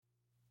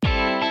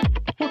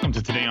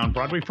Welcome to Today on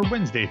Broadway for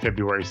Wednesday,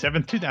 February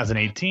 7th,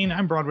 2018.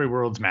 I'm Broadway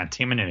World's Matt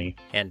Tamanini.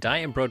 And I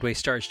am Broadway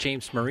stars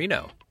James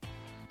Marino.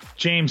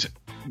 James,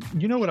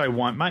 you know what I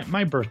want?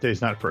 My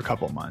birthday's not for a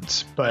couple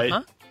months,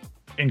 but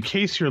in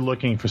case you're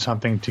looking for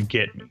something to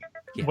get me,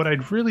 what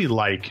I'd really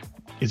like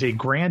is a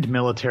grand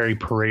military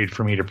parade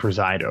for me to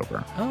preside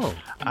over. Oh.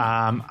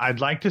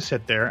 I'd like to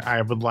sit there.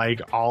 I would like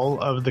all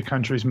of the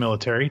country's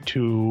military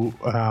to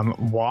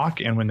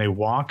walk, and when they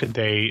walk,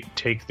 they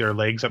take their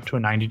legs up to a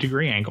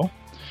 90-degree angle.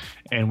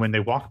 And when they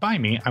walk by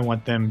me, I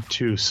want them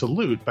to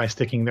salute by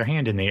sticking their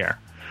hand in the air.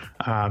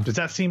 Does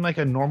that seem like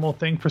a normal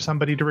thing for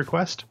somebody to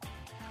request?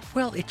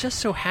 Well, it just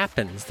so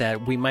happens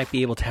that we might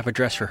be able to have a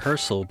dress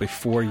rehearsal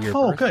before your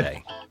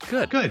birthday.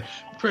 Good.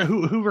 For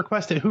who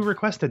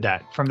requested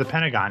that from the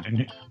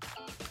Pentagon?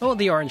 Oh,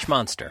 the Orange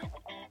Monster.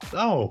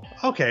 Oh,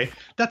 okay.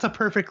 That's a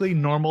perfectly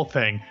normal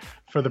thing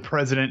for the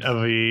president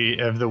of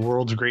the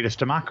world's greatest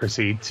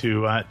democracy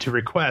to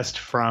request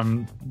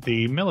from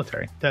the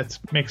military. That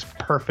makes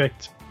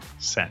perfect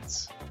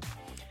sense.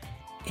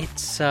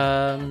 It's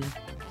kind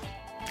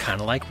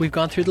of like we've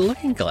gone through the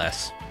Looking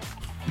Glass.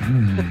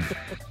 Yeah.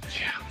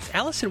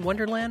 Alice in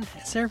Wonderland,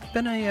 has there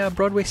been a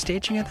Broadway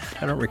staging of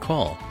that? I don't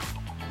recall.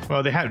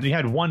 Well, they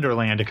had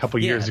Wonderland a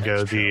couple years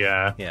ago,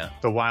 the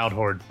Wild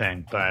Horde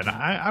thing, but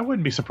I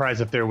wouldn't be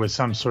surprised if there was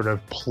some sort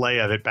of play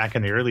of it back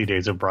in the early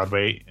days of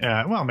Broadway.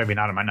 Well, maybe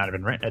not. It might not have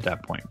been written at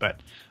that point,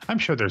 but I'm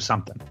sure there's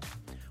something.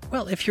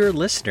 Well, if you're a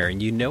listener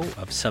and you know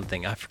of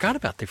something, I forgot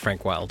about the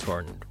Frank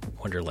Wildhorn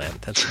Wonderland.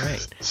 That's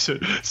right.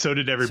 so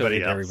did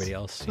everybody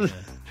else. Yeah.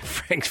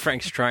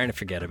 Frank's trying to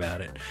forget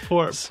about it.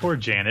 Poor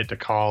Janet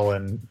DeCall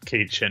and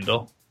Kate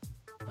Schindel.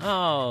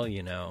 Oh,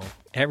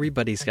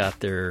 everybody's got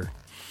their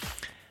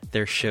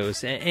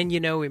shows, and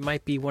it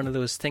might be one of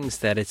those things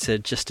that it's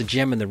just a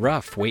gem in the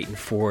rough, waiting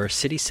for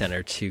City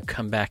Center to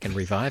come back and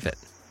revive it.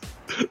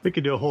 We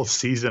could do a whole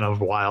season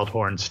of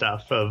Wildhorn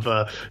stuff,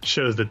 of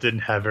shows that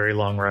didn't have very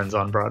long runs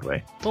on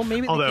Broadway. Well,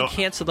 maybe they can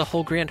cancel the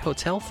whole Grand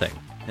Hotel thing.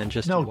 And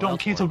just no, don't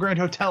cancel Grand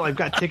Hotel. I've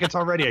got tickets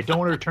already. I don't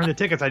want to return the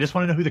tickets. I just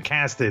want to know who the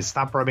cast is.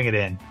 Stop rubbing it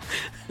in.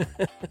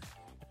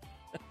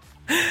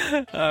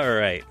 All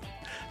right.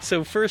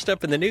 So first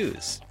up in the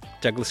news,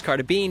 Douglas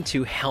Carter Beane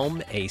to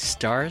helm a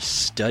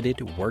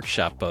star-studded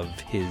workshop of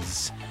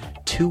his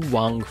Tu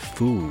Wong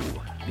Fu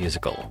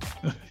musical.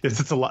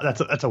 It's a lot.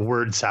 That's a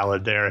word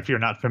salad there if you're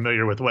not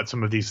familiar with what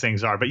some of these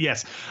things are. But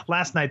yes,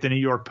 last night the New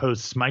York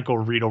Post's Michael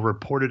Riedel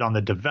reported on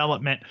the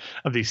development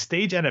of the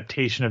stage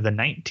adaptation of the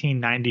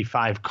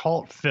 1995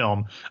 cult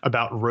film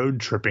about road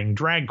tripping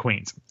drag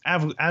queens.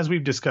 As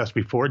we've discussed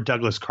before,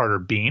 Douglas Carter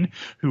Beane,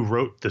 who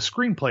wrote the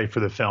screenplay for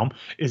the film,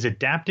 is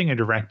adapting and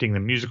directing the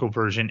musical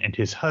version, and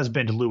his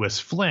husband Louis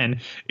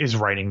Flynn is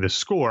writing the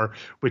score,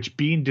 which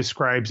Beane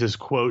describes as,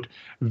 quote,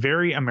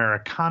 very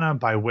Americana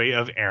by way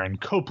of Aaron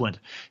Copland.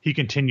 He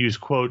continues,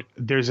 quote,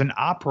 there's an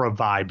opera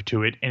vibe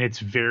to it, and it's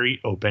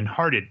very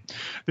open-hearted.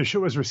 The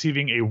show is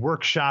receiving a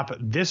workshop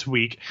this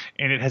week,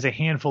 and it has a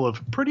handful of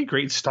pretty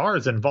great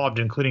stars involved,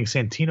 including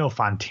Santino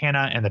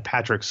Fontana and the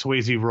Patrick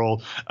Swayze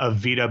role of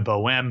Vita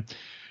Boheme.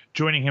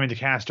 Joining him in the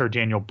cast are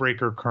Daniel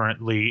Breaker,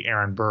 currently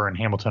Aaron Burr in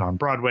Hamilton on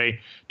Broadway,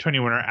 Tony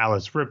winner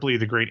Alice Ripley,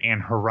 the great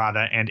Anne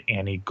Harada, and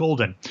Annie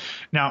Golden.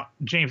 Now,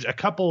 James, a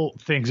couple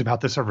things about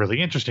this are really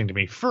interesting to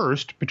me.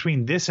 First,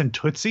 between this and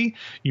Tootsie,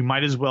 you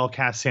might as well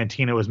cast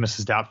Santino as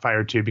Mrs.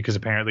 Doubtfire too, because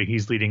apparently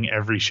he's leading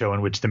every show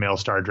in which the male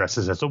star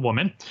dresses as a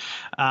woman.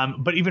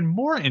 But even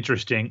more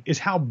interesting is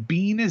how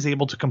Beane is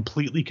able to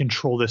completely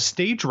control the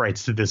stage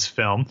rights to this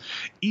film,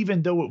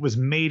 even though it was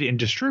made and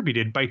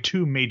distributed by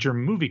two major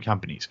movie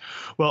companies.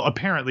 Well,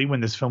 apparently,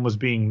 when this film was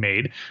being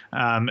made,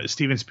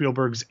 Steven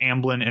Spielberg's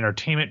Amblin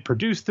Entertainment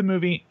produced the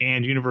movie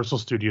and Universal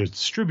Studios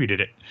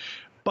distributed it.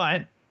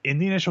 But in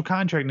the initial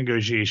contract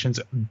negotiations,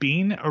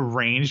 Beane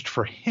arranged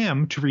for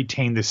him to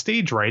retain the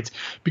stage rights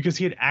because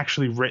he had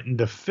actually written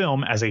the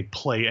film as a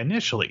play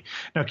initially.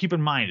 Now, keep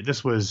in mind,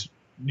 this was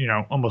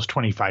almost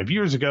 25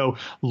 years ago,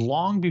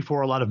 long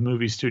before a lot of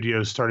movie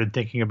studios started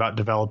thinking about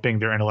developing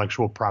their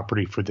intellectual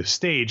property for the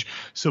stage.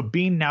 So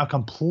Beane now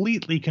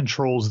completely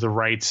controls the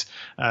rights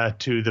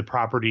to the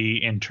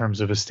property in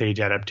terms of a stage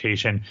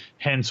adaptation,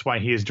 hence why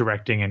he is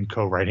directing and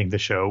co-writing the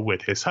show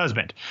with his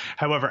husband.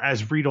 However,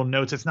 as Riedel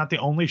notes, it's not the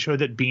only show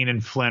that Beane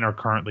and Flynn are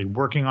currently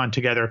working on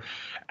together.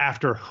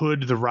 After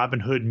Hood, the Robin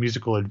Hood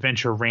musical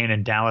adventure ran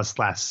in Dallas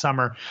last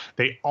summer,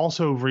 they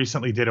also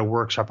recently did a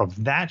workshop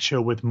of that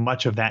show with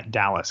much of that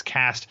Dallas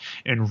cast,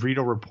 and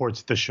Riedel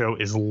reports the show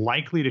is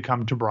likely to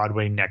come to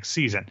Broadway next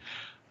season.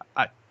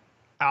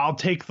 I'll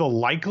take the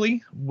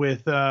likely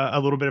with a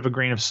little bit of a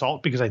grain of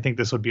salt, because I think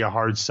this would be a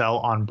hard sell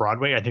on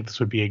Broadway. I think this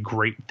would be a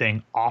great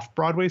thing off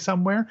Broadway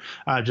somewhere,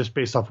 just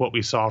based off what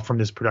we saw from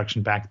this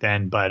production back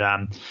then. But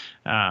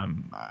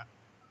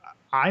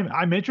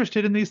I'm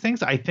interested in these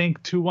things. I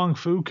think Tu Wong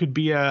Fu could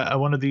be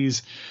one of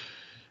these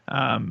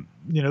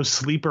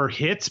sleeper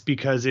hits,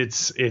 because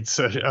it's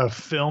a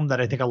film that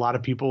I think a lot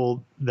of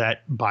people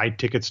that buy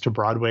tickets to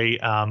Broadway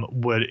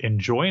would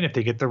enjoy, and if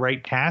they get the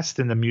right cast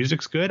and the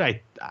music's good,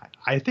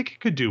 I think it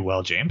could do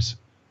well, James.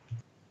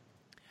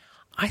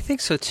 I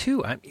think so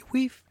too.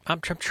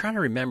 I'm trying to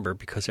remember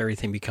because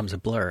everything becomes a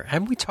blur.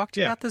 Haven't we talked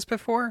about this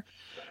before?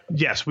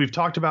 Yes, we've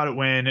talked about it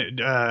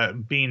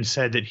when Bean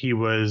said that he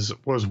was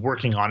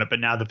working on it, but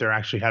now that they're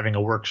actually having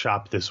a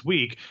workshop this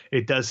week,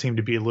 it does seem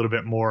to be a little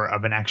bit more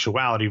of an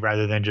actuality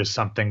rather than just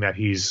something that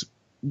he's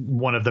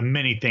one of the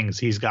many things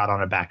he's got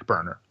on a back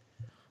burner.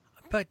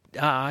 But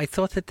I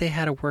thought that they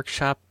had a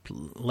workshop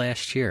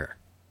last year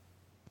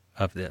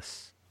of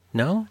this.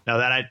 No,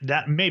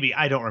 that maybe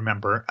I don't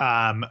remember.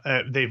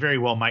 They very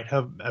well might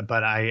have,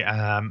 but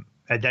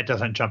that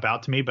doesn't jump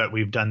out to me. But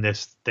we've done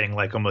this thing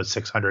like almost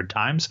 600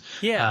 times.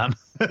 Yeah,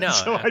 no,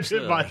 so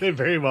absolutely. They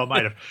very well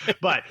might have.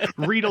 But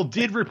Riedel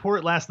did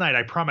report last night.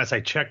 I promise.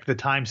 I checked the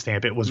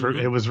timestamp. It was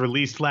it was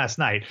released last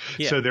night.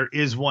 Yeah. So there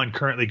is one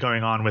currently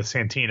going on with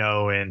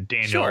Santino and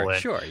Daniel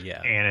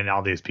and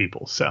all these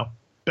people. So.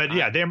 But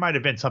yeah, there might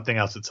have been something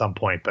else at some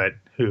point, but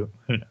who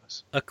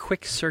knows? A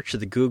quick search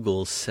of the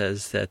Google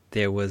says that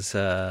there was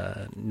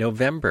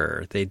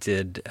November. They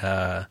did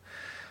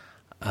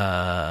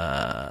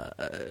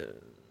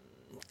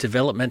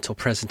developmental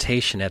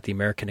presentation at the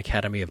American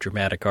Academy of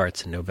Dramatic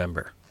Arts in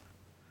November.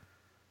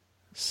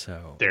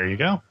 So there you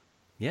go.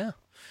 Yeah.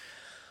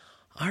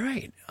 All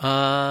right.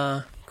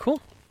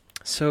 Cool.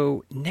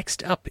 So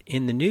next up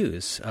in the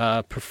news,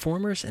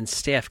 performers and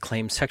staff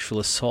claim sexual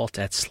assault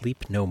at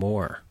Sleep No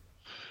More.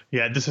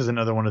 Yeah, this is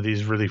another one of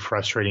these really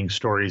frustrating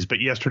stories. But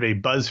yesterday,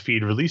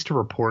 BuzzFeed released a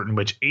report in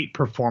which 8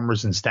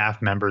 performers and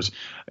staff members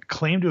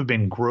claimed to have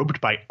been groped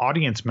by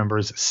audience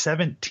members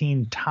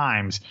 17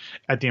 times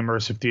at the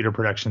immersive theater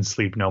production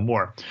Sleep No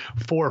More.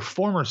 4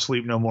 former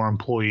Sleep No More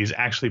employees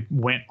actually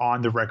went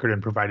on the record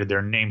and provided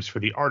their names for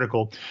the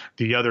article.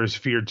 The others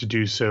feared to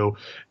do so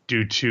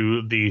due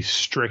to the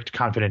strict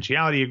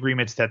confidentiality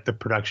agreements that the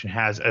production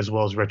has, as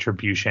well as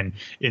retribution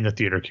in the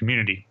theater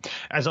community.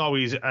 As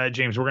always,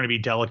 James, we're going to be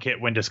delicate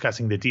when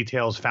discussing the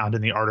details found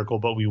in the article,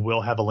 but we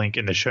will have a link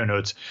in the show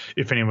notes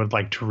if anyone would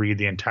like to read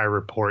the entire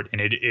report. And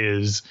it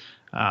is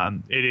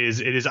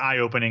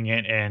eye-opening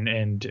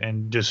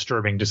and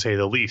disturbing, to say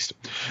the least.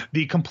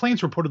 The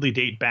complaints reportedly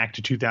date back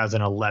to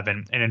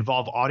 2011 and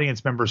involve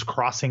audience members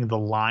crossing the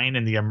line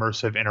in the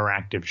immersive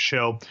interactive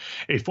show.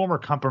 A former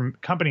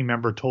company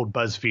member told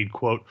BuzzFeed,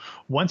 quote,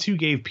 "Once you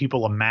gave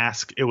people a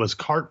mask, it was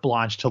carte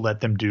blanche to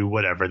let them do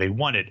whatever they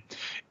wanted."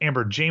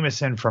 Amber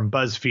Jameson from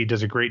BuzzFeed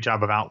does a great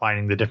job of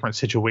outlining the different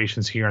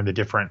situations here and the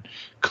different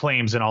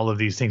claims and all of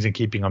these things and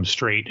keeping them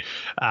straight.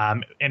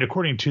 And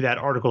according to that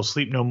article,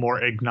 Sleep No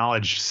More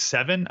acknowledged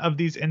 7 of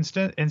these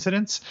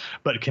incidents,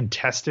 but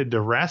contested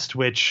the rest,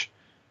 which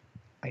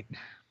I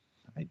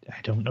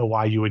don't know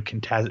why you would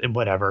contest,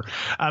 whatever.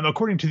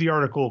 According to the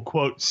article,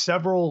 quote,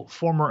 "Several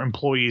former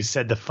employees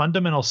said the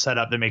fundamental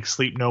setup that makes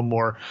Sleep No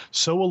More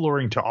so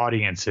alluring to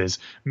audiences,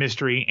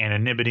 mystery,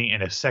 anonymity,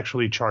 and a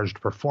sexually charged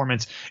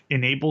performance,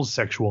 enables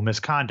sexual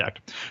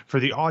misconduct.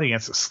 For the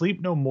audience,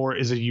 Sleep No More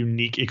is a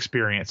unique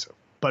experience.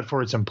 But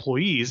for its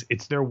employees,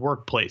 it's their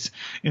workplace.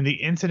 In the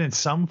incident,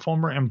 some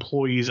former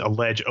employees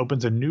allege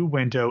opens a new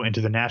window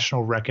into the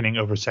national reckoning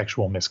over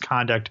sexual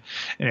misconduct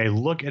and a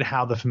look at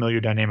how the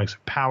familiar dynamics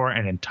of power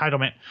and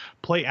entitlement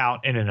play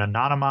out in an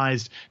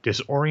anonymized,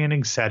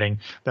 disorienting setting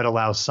that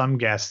allows some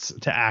guests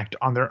to act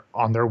on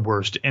their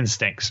worst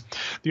instincts."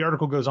 The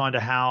article goes on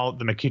to how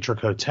the McKittrick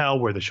Hotel,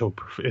 where the show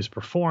is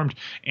performed,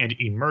 and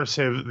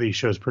Immersive, the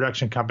show's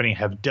production company,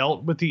 have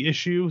dealt with the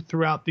issue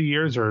throughout the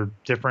years, or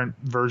different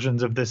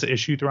versions of this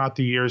issue throughout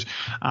the years,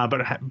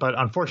 but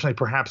unfortunately,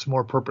 perhaps more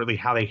appropriately,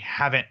 how they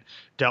haven't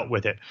dealt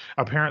with it.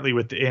 Apparently,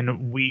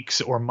 within weeks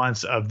or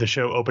months of the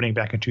show opening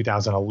back in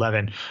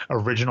 2011,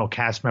 original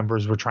cast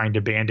members were trying to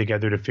band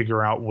together to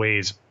figure out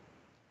ways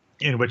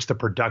in which the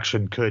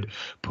production could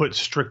put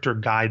stricter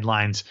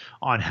guidelines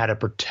on how to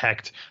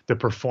protect the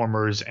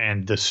performers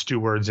and the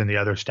stewards and the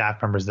other staff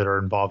members that are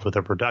involved with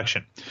the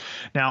production.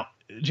 Now,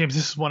 James,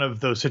 this is one of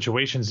those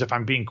situations, if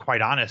I'm being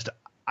quite honest,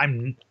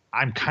 I'm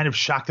kind of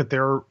shocked that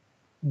there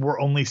were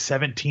only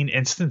 17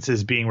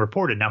 instances being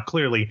reported. Now,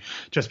 clearly,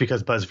 just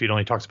because BuzzFeed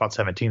only talks about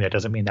 17, that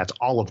doesn't mean that's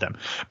all of them.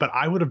 But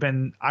I would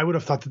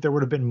have thought that there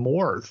would have been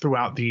more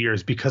throughout the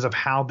years because of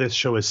how this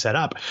show is set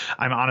up.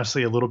 I'm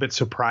honestly a little bit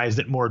surprised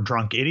that more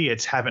drunk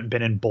idiots haven't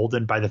been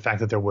emboldened by the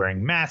fact that they're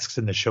wearing masks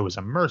and the show is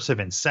immersive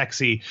and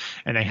sexy,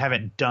 and they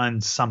haven't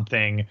done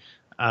something.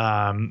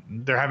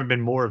 There haven't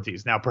been more of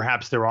these. Now,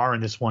 perhaps there are,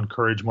 and this will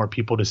encourage more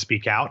people to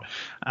speak out.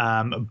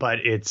 But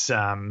it's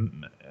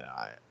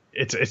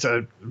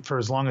for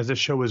as long as this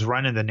show is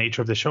run and the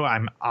nature of the show,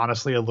 I'm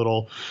honestly a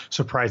little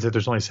surprised that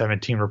there's only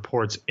 17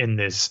 reports in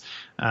this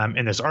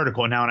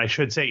article. Now, and I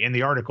should say in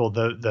the article,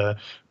 the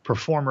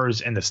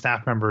performers and the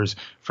staff members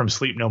from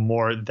Sleep No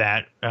More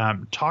that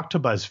talk to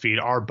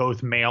BuzzFeed are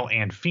both male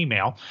and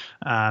female.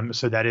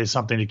 So that is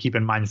something to keep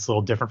in mind. It's a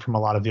little different from a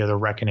lot of the other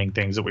reckoning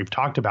things that we've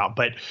talked about.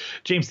 But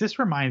James, this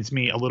reminds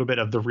me a little bit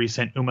of the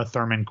recent Uma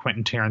Thurman,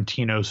 Quentin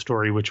Tarantino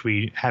story, which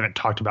we haven't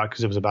talked about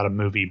because it was about a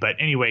movie. But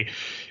anyway,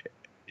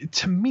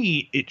 to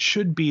me, it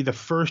should be the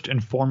first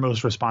and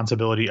foremost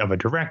responsibility of a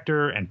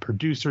director and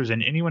producers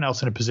and anyone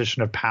else in a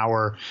position of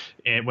power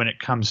when it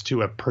comes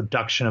to a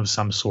production of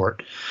some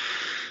sort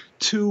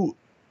to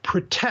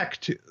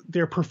protect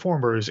their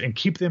performers and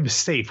keep them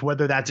safe,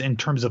 whether that's in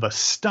terms of a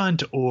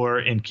stunt or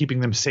in keeping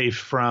them safe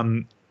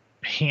from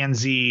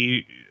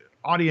handsy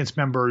audience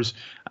members,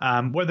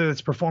 whether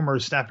it's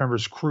performers, staff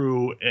members,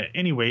 crew,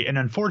 anyway. And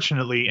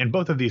unfortunately, in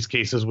both of these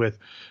cases with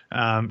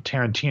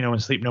Tarantino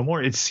and Sleep No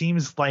More, it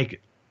seems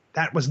like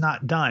that was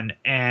not done.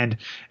 And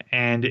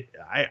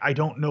I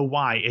don't know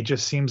why. It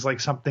just seems like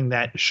something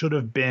that should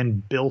have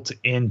been built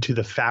into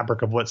the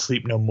fabric of what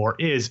Sleep No More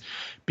is,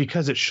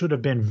 because it should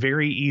have been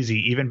very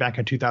easy, even back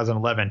in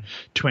 2011,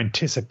 to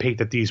anticipate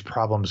that these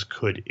problems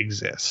could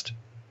exist.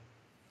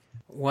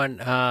 One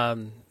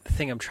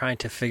thing I'm trying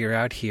to figure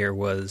out here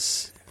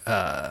was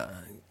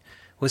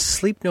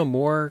Sleep No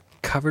More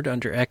covered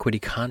under equity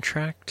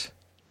contract?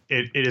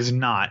 It is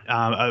not.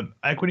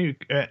 Equity,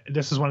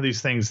 this is one of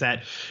these things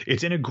that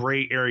it's in a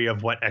gray area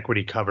of what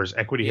equity covers.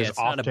 Equity has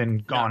often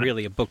gone... Not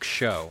really a book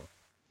show.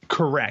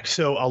 Correct.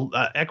 So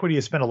Equity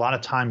has spent a lot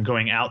of time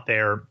going out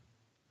there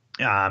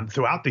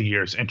throughout the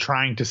years and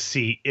trying to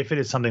see if it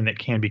is something that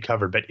can be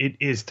covered. But it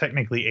is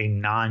technically a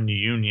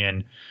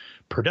non-union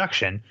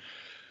production.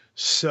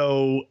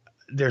 So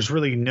there's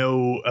really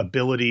no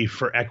ability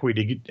for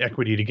equity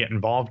to get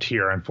involved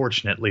here,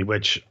 unfortunately,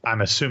 which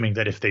I'm assuming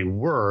that if they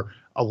were,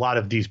 a lot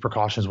of these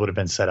precautions would have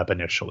been set up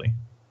initially.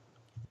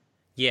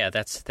 Yeah,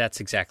 that's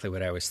exactly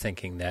what I was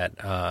thinking, that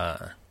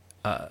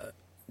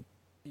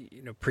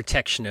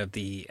protection of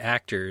the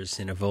actors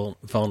in a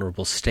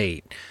vulnerable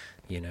state.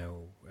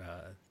 New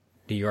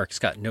York's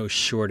got no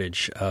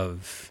shortage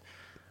of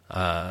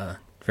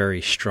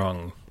very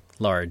strong,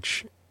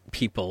 large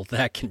people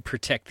that can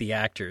protect the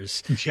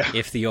actors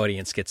if the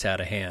audience gets out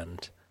of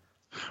hand.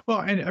 Well,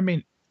 and I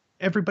mean,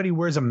 everybody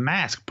wears a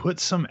mask. Put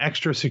some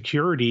extra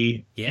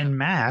security in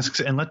masks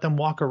and let them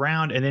walk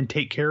around and then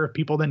take care of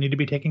people that need to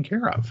be taken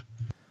care of.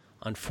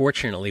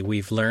 Unfortunately,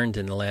 we've learned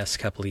in the last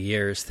couple of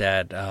years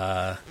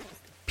that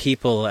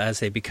people,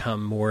 as they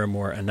become more and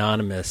more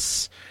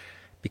anonymous,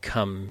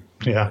 become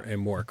more and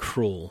more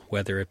cruel,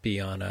 whether it be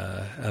on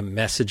a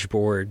message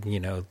board,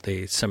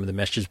 some of the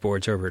message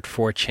boards over at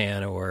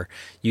 4chan or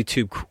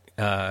YouTube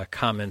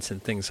comments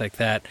and things like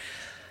that.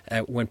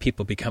 When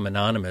people become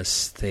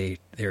anonymous,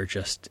 they're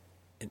just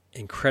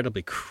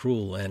incredibly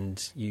cruel,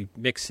 and you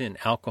mix in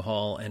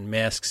alcohol and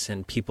masks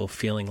and people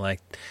feeling like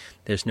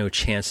there's no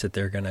chance that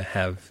they're going to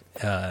have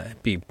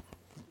be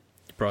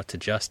brought to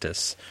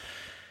justice.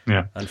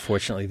 Yeah.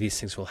 Unfortunately, these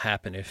things will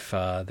happen if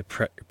the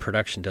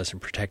production doesn't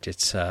protect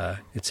its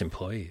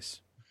employees.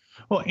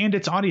 Well, and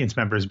its audience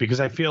members, because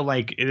I feel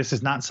like this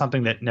is not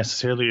something that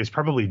necessarily is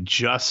probably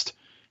just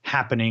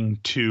happening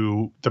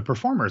to the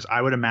performers.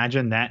 I would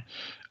imagine that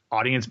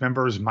audience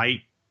members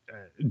might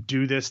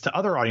do this to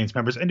other audience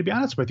members. And to be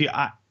honest with you,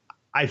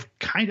 I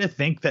kind of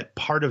think that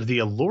part of the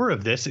allure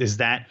of this is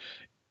that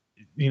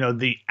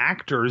the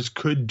actors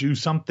could do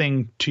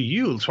something to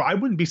you. So I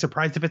wouldn't be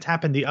surprised if it's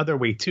happened the other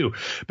way too.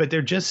 But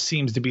there just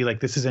seems to be like,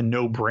 this is a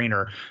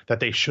no-brainer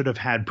that they should have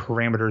had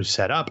parameters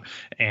set up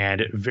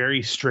and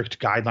very strict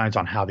guidelines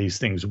on how these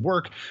things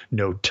work.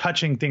 No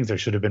touching things. There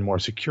should have been more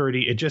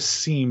security. It just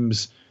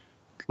seems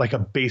like a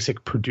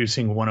basic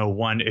producing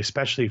 101,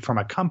 especially from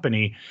a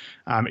company.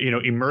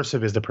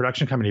 Immersive is the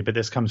production company, but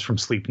this comes from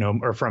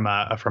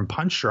from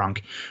Punch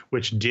Drunk,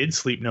 which did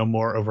Sleep No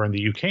More over in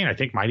the UK, and I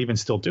think might even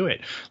still do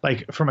it.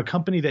 Like, from a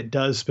company that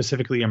does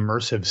specifically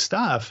immersive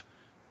stuff,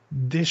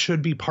 this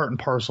should be part and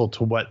parcel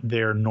to what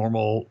their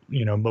normal,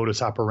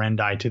 modus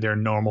operandi, to their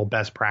normal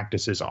best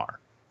practices are.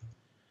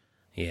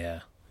 Yeah.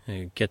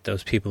 You get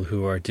those people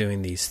who are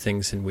doing these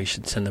things, and we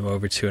should send them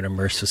over to an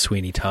immersive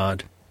Sweeney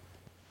Todd.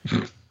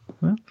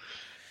 Well.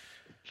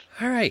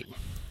 All right.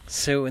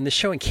 So in the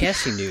show and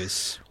casting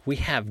news, we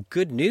have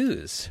good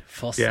news.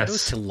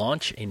 Falsettos to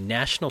launch a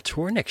national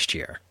tour next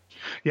year.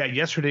 Yeah,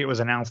 yesterday it was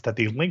announced that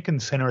the Lincoln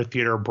Center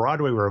Theater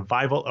Broadway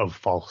revival of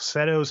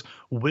Falsettos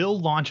will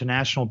launch a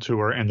national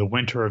tour in the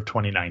winter of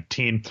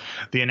 2019.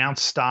 The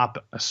announced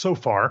stop so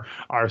far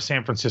are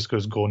San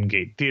Francisco's Golden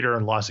Gate Theater,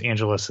 Los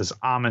Angeles'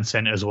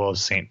 Amundsen, as well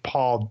as St.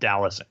 Paul,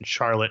 Dallas, and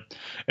Charlotte.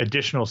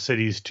 Additional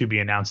cities to be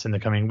announced in the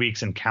coming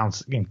weeks, and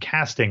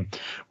casting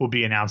will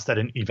be announced at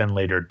an even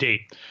later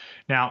date.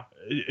 Now,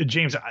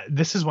 James,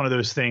 this is one of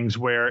those things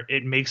where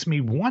it makes me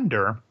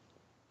wonder,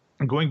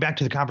 going back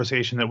to the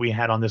conversation that we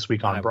had on This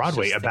Week on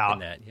Broadway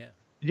about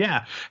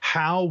that,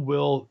 how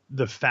will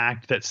the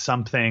fact that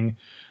something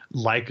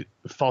like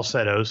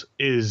Falsettos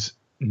is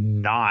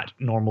not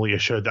normally a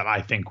show that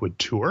I think would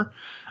tour,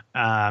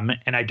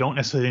 and I don't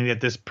necessarily think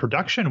that this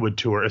production would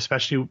tour,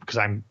 especially because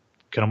I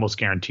can almost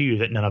guarantee you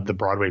that none of the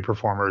Broadway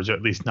performers, or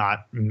at least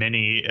not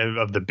many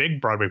of the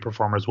big Broadway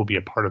performers, will be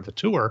a part of the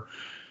tour.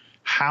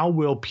 How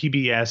will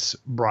PBS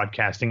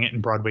broadcasting it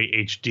and Broadway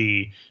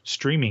HD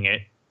streaming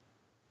it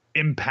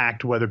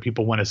impact whether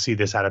people want to see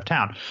this out of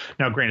town?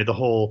 Now, granted, the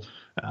whole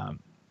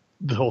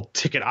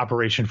ticket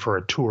operation for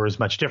a tour is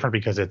much different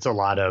because it's a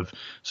lot of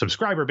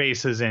subscriber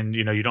bases, and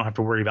you don't have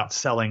to worry about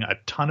selling a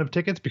ton of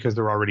tickets because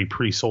they're already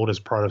pre-sold as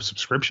part of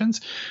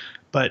subscriptions.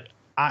 But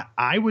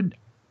I would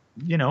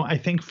I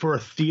think for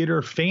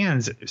theater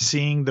fans,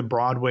 seeing the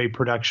Broadway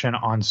production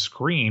on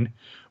screen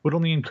would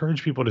only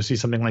encourage people to see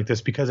something like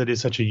this because it is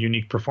such a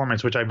unique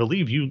performance, which I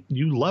believe you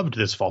loved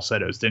this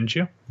falsettos, didn't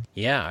you?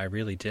 Yeah, I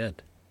really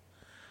did.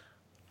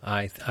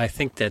 I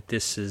think that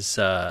this is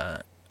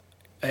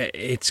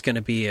it's going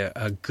to be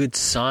a good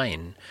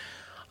sign,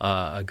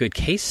 a good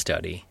case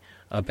study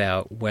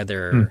about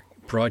whether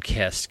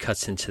broadcast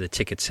cuts into the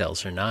ticket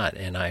sales or not,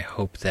 and I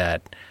hope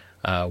that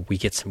we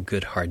get some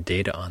good hard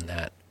data on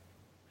that.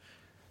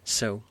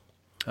 So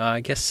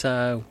I guess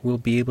we'll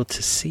be able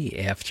to see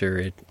after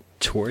it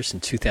tours in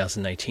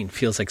 2019.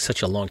 Feels like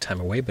such a long time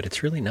away, but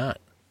it's really not.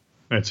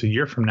 It's a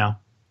year from now.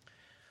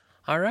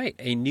 All right.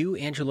 A new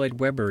Andrew Lloyd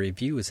Webber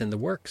review is in the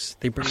works.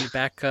 They bring you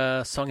back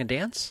Song and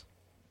Dance?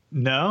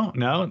 No.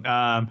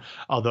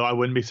 Although I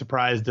wouldn't be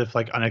surprised if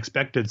like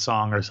Unexpected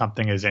Song or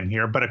something is in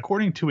here. But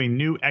according to a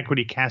new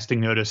equity casting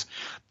notice,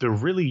 the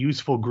Really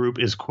Useful group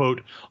is,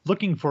 quote,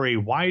 looking for a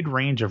wide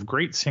range of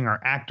great singer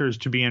actors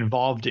to be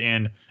involved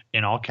in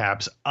all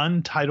caps,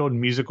 untitled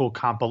musical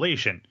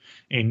compilation,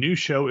 a new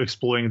show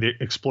exploring the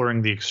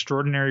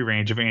extraordinary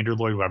range of Andrew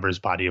Lloyd Webber's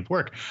body of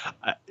work.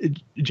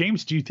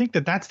 James, do you think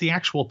that that's the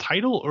actual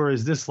title, or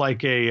is this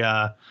like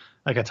a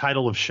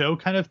title of show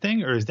kind of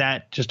thing, or is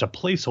that just a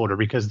placeholder?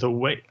 Because the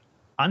way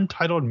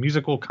untitled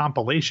musical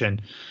compilation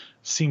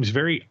seems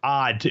very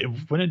odd.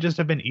 Wouldn't it just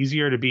have been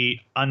easier to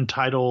be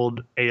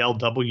untitled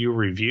ALW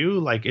review?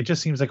 Like, it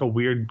just seems like a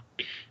weird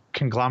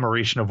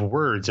conglomeration of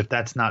words if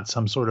that's not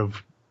some sort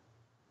of,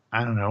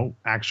 I don't know,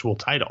 actual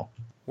title.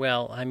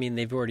 Well, I mean,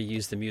 they've already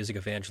used the music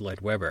of Andrew Lloyd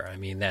Webber. I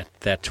mean,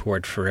 that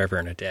toured forever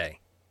and a day.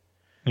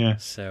 Yeah.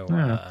 So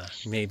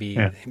maybe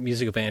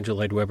music of Andrew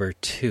Lloyd Webber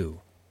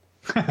 2.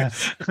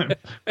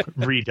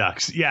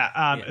 Redux.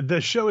 The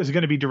show is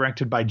going to be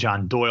directed by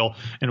John Doyle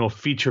and will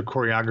feature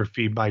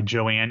choreography by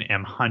Joanne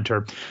M.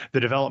 Hunter. The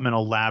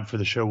developmental lab for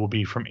the show will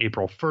be from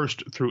April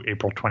 1st through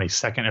April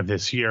 22nd of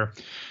this year.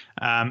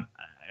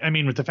 I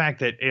mean, with the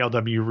fact that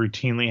ALW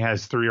routinely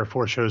has 3 or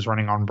 4 shows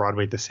running on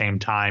Broadway at the same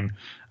time,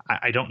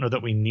 I don't know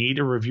that we need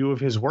a review of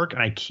his work,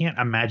 and I can't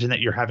imagine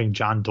that you're having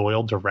John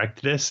Doyle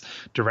direct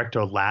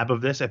a lab of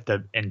this if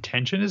the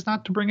intention is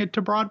not to bring it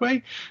to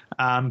Broadway.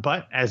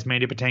 But as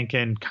Mandy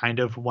Patinkin kind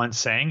of once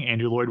sang,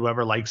 Andrew Lloyd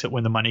Webber likes it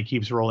when the money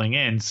keeps rolling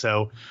in,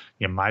 so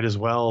you might as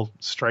well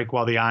strike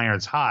while the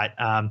iron's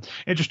hot.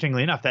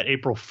 Interestingly enough, that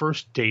April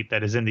 1st date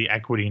that is in the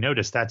equity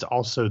notice, that's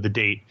also the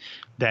date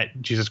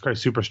that Jesus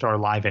Christ Superstar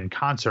Live in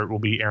Concert will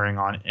be airing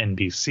on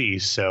NBC.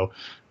 So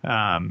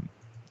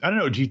I don't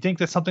know. Do you think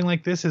that something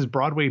like this is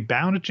Broadway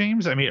bound,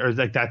 James? I mean, or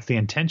like that's the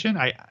intention?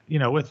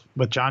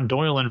 With John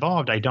Doyle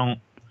involved, I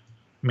don't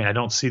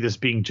see this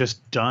being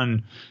just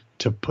done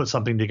to put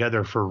something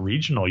together for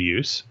regional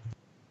use.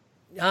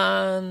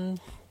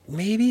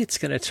 Maybe it's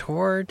going to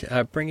tour,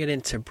 bring it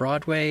into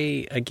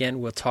Broadway. Again,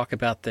 we'll talk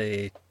about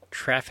the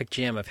traffic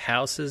jam of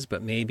houses,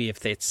 but maybe if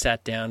they'd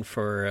sat down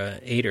for an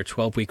 8 or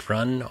 12-week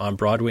run on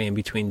Broadway in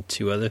between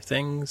 2 other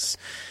things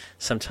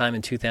sometime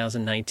in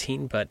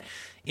 2019. But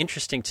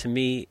interesting to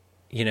me,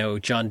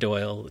 John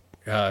Doyle,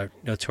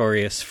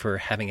 notorious for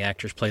having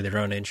actors play their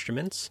own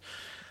instruments.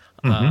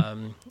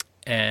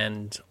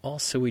 And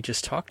also we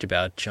just talked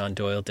about John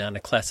Doyle down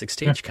at Classic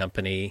Stage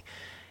Company.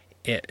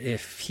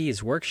 If he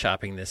is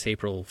workshopping this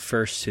April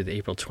 1st to the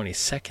April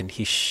 22nd,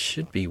 he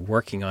should be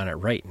working on it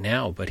right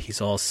now, but he's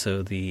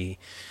also the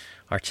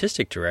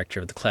artistic director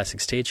of the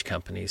Classic Stage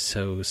Company,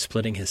 so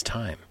splitting his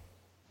time.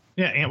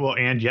 Yeah,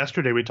 and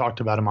yesterday we talked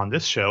about him on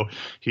this show.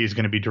 He's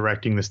going to be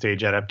directing the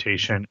stage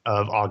adaptation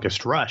of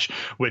August Rush,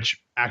 which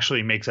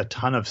actually makes a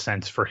ton of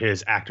sense for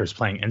his actors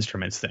playing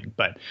instruments thing.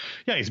 But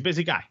yeah, he's a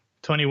busy guy.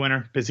 Tony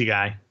winner, busy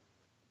guy.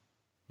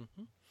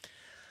 Mm-hmm.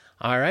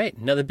 All right.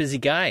 Another busy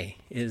guy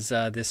is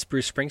this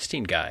Bruce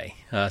Springsteen guy.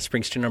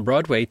 Springsteen on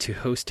Broadway to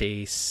host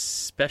a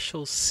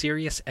special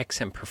Sirius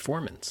XM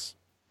performance.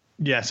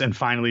 Yes, and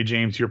finally,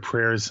 James, your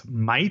prayers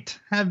might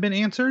have been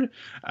answered.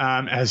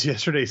 As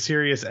yesterday,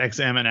 Sirius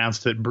XM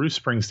announced that Bruce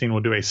Springsteen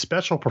will do a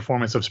special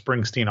performance of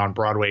Springsteen on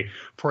Broadway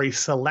for a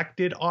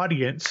selected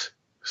audience,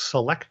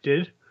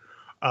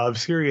 of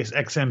Sirius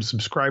XM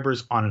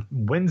subscribers on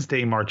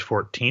Wednesday, March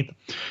 14th.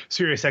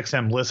 Sirius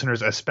XM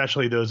listeners,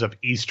 especially those of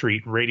E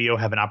Street Radio,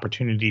 have an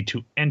opportunity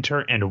to enter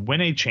and win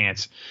a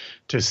chance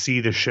to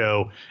see the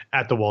show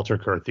at the Walter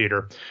Kerr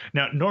Theater.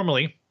 Now,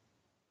 normally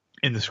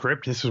in the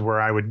script, this is where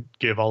I would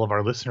give all of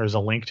our listeners a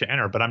link to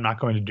enter, but I'm not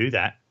going to do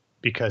that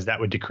because that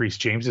would decrease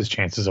James's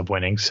chances of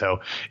winning. So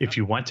if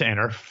you want to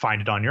enter,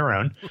 find it on your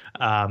own.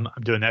 I'm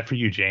doing that for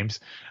you, James.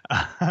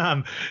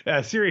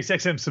 Sirius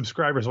XM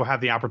subscribers will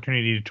have the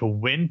opportunity to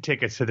win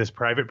tickets to this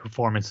private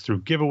performance through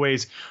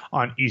giveaways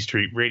on E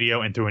Street Radio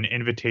and through an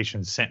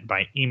invitation sent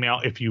by email.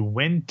 If you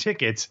win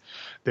tickets,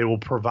 they will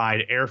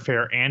provide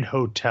airfare and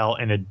hotel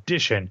in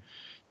addition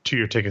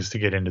 2-year tickets to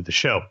get into the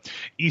show.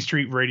 E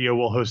Street Radio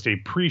will host a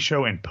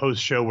pre-show and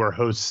post-show where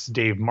hosts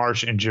Dave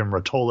Marsh and Jim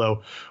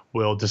Rotolo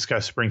will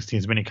discuss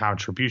Springsteen's many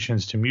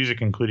contributions to music,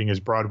 including his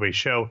Broadway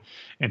show,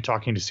 and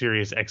talking to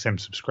Sirius XM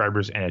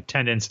subscribers and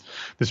attendance.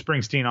 The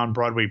Springsteen on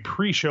Broadway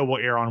pre-show will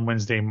air on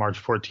Wednesday,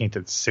 March 14th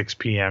at 6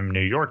 p.m.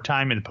 New York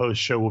time, and the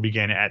post-show will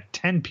begin at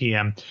 10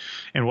 p.m.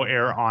 and will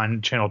air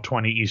on Channel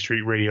 20 E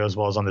Street Radio as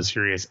well as on the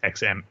Sirius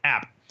XM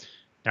app.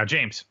 Now,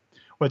 James,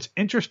 what's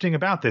interesting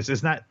about this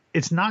is that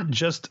it's not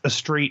just a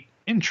straight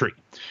entry.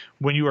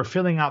 When you are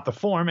filling out the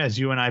form, as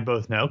you and I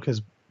both know,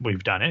 because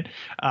we've done it,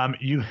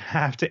 you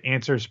have to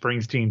answer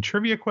Springsteen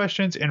trivia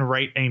questions and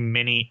write a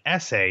mini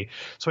essay.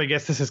 So I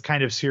guess this is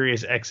kind of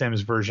Sirius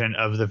XM's version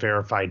of the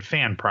verified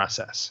fan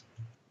process.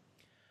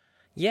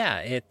 Yeah,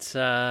 it's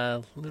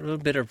a little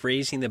bit of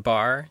raising the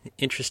bar.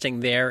 Interesting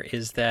there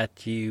is that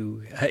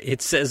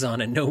it says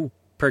on a no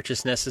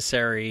purchase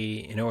necessary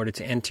in order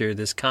to enter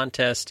this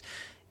contest,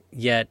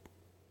 yet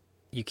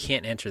you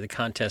can't enter the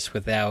contest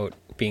without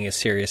being a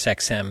Sirius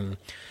XM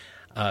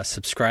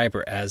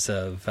subscriber as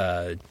of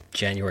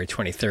January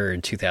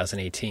 23rd,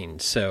 2018.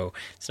 So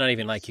it's not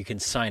even like you can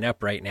sign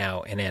up right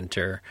now and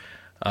enter.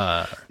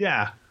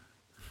 Yeah,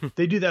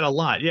 they do that a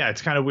lot. Yeah,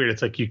 it's kind of weird.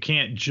 It's like you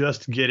can't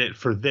just get it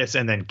for this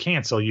and then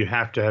cancel. You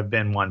have to have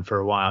been one for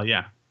a while.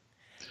 Yeah.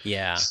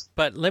 Yeah,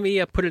 but let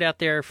me put it out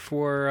there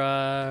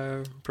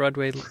for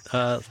Broadway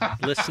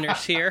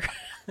listeners here.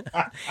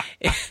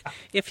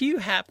 If you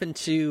happen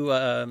to,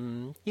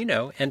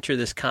 enter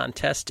this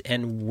contest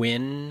and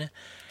win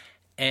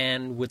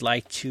and would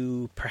like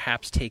to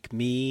perhaps take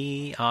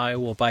me, I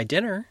will buy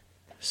dinner.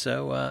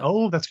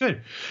 So, that's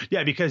good.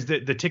 Yeah, because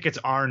the tickets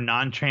are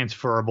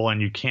non-transferable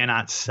and you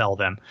cannot sell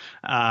them.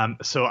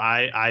 So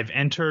I've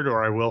entered,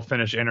 or I will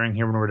finish entering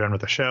here when we're done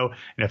with the show.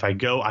 And if I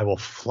go, I will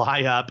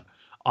fly up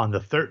on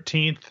the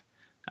 13th,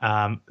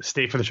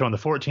 stay for the show on the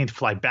 14th,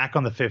 fly back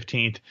on the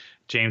 15th.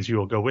 James, you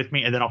will go with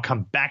me, and then I'll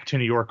come back to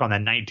New York on the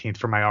 19th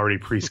for my already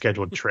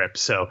pre-scheduled trip.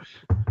 So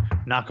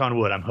knock on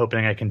wood, I'm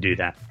hoping I can do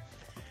that.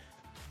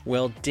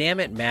 Well, damn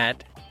it,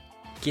 Matt.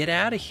 Get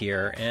out of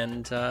here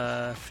and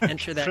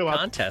enter that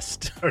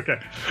contest. Okay.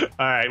 All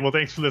right. Well,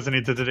 thanks for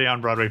listening to Today on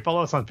Broadway.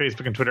 Follow us on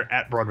Facebook and Twitter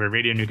at Broadway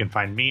Radio, and you can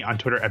find me on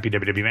Twitter at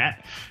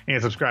BWWMatt,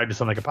 and subscribe to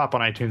Something Like a Pop on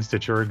iTunes,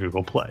 Stitcher, or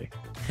Google Play.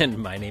 And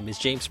my name is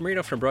James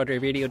Marino from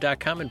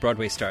BroadwayRadio.com and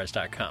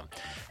BroadwayStars.com.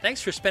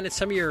 Thanks for spending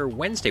some of your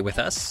Wednesday with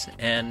us,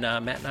 and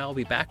Matt and I will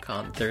be back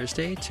on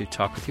Thursday to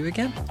talk with you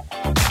again.